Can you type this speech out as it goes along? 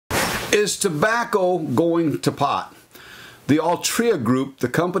Is tobacco going to pot? The Altria group, the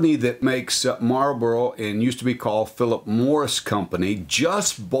company that makes Marlboro and used to be called Phillip Morris Company,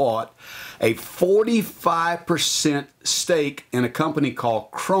 just bought a 45% stake in a company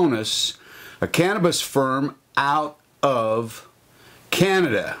called Cronos, a cannabis firm out of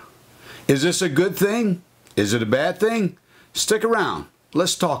Canada. Is this a good thing? Is it a bad thing? Stick around.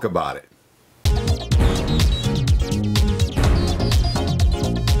 Let's talk about it.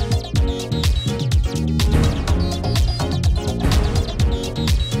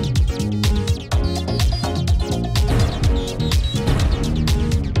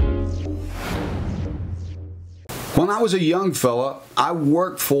 When I was a young fella, I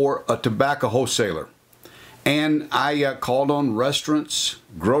worked for a tobacco wholesaler, and I called on restaurants,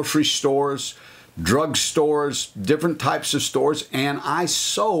 grocery stores, drug stores, different types of stores, and I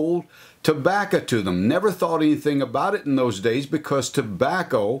sold tobacco to them. Never thought anything about it in those days because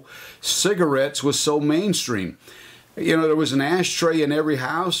tobacco, cigarettes was so mainstream. You know, there was an ashtray in every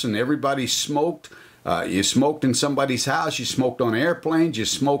house and everybody smoked. You smoked in somebody's house, you smoked on airplanes, you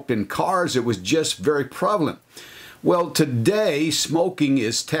smoked in cars. It was just very prevalent. Well, today smoking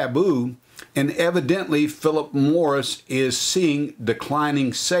is taboo, and evidently Phillip Morris is seeing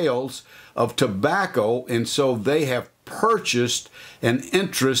declining sales of tobacco, and so they have purchased an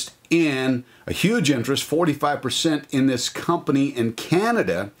interest in, a huge interest, 45% in this company in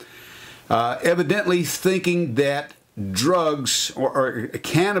Canada, evidently thinking that drugs or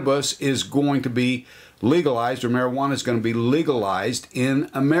cannabis is going to be legalized, or marijuana is going to be legalized in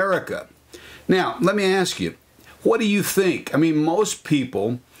America. Now, let me ask you, what do you think? I mean, most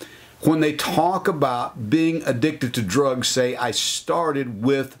people, when they talk about being addicted to drugs, say, I started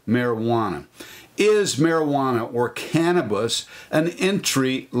with marijuana. Is marijuana or cannabis an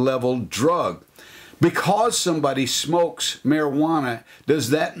entry-level drug? Because somebody smokes marijuana,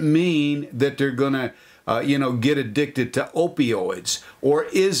 does that mean that they're going to, get addicted to opioids? Or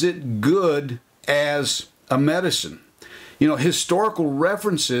is it good as a medicine? You know, historical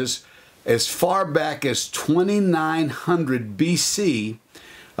references as far back as 2900 BC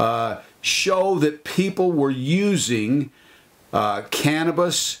show that people were using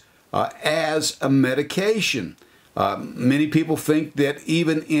cannabis as a medication. Many people think that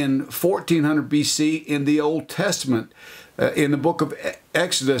even in 1400 BC in the Old Testament, in the book of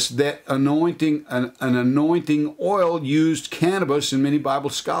Exodus, that an anointing oil used cannabis, and many Bible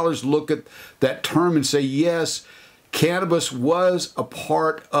scholars look at that term and say, yes, cannabis was a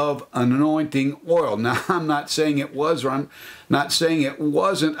part of anointing oil. Now, I'm not saying it was, or I'm not saying it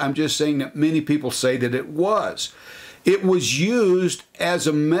wasn't. I'm just saying that many people say that it was. It was used as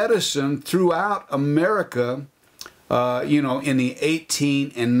a medicine throughout America, in the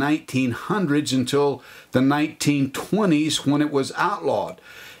 18 and 1900s until the 1920s when it was outlawed.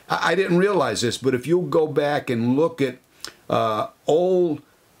 I didn't realize this, but if you'll go back and look at old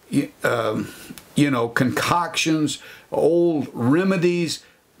concoctions, old remedies,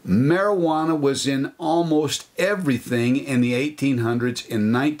 marijuana was in almost everything in the 1800s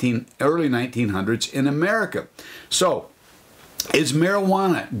and early 1900s in America. So, is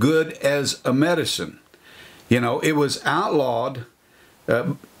marijuana good as a medicine? You know, it was outlawed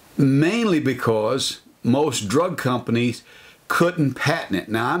mainly because most drug companies couldn't patent it.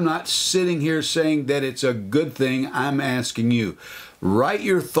 Now, I'm not sitting here saying that it's a good thing. I'm asking you. Write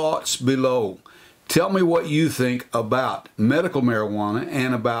your thoughts below. Tell me what you think about medical marijuana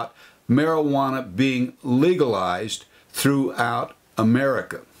and about marijuana being legalized throughout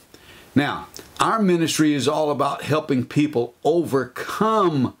America. Now, our ministry is all about helping people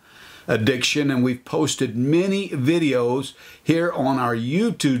overcome addiction, and we've posted many videos here on our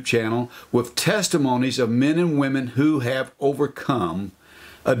YouTube channel with testimonies of men and women who have overcome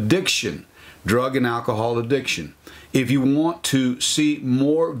addiction, drug and alcohol addiction. If you want to see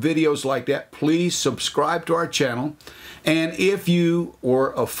more videos like that, please subscribe to our channel. And if you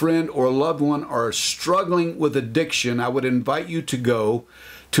or a friend or a loved one are struggling with addiction, I would invite you to go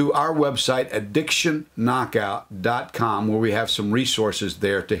to our website, addictionknockout.com, where we have some resources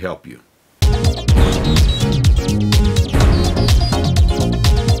there to help you.